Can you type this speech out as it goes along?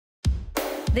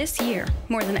This year,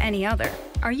 more than any other,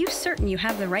 are you certain you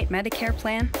have the right Medicare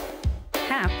plan?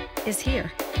 HAP is here,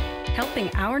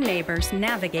 helping our neighbors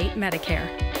navigate Medicare.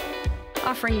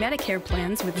 Offering Medicare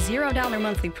plans with $0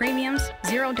 monthly premiums,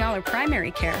 $0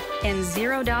 primary care, and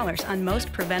 $0 on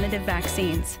most preventative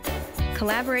vaccines.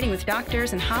 Collaborating with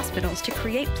doctors and hospitals to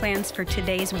create plans for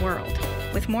today's world,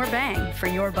 with more bang for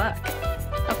your buck.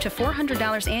 Up to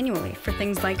 $400 annually for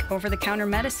things like over-the-counter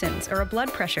medicines or a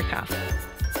blood pressure cuff,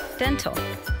 dental,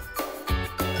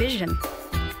 vision,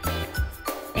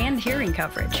 and hearing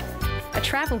coverage. A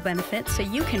travel benefit so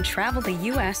you can travel the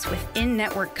U.S. with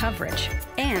in-network coverage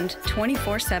and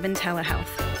 24/7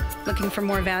 telehealth. Looking for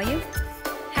more value?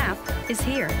 HAP is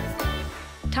here.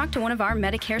 Talk to one of our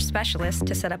Medicare specialists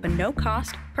to set up a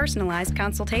no-cost, personalized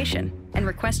consultation and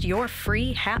request your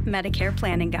free HAP Medicare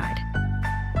planning guide.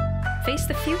 Face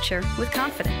the future with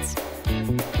confidence.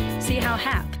 See how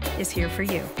HAP is here for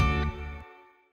you.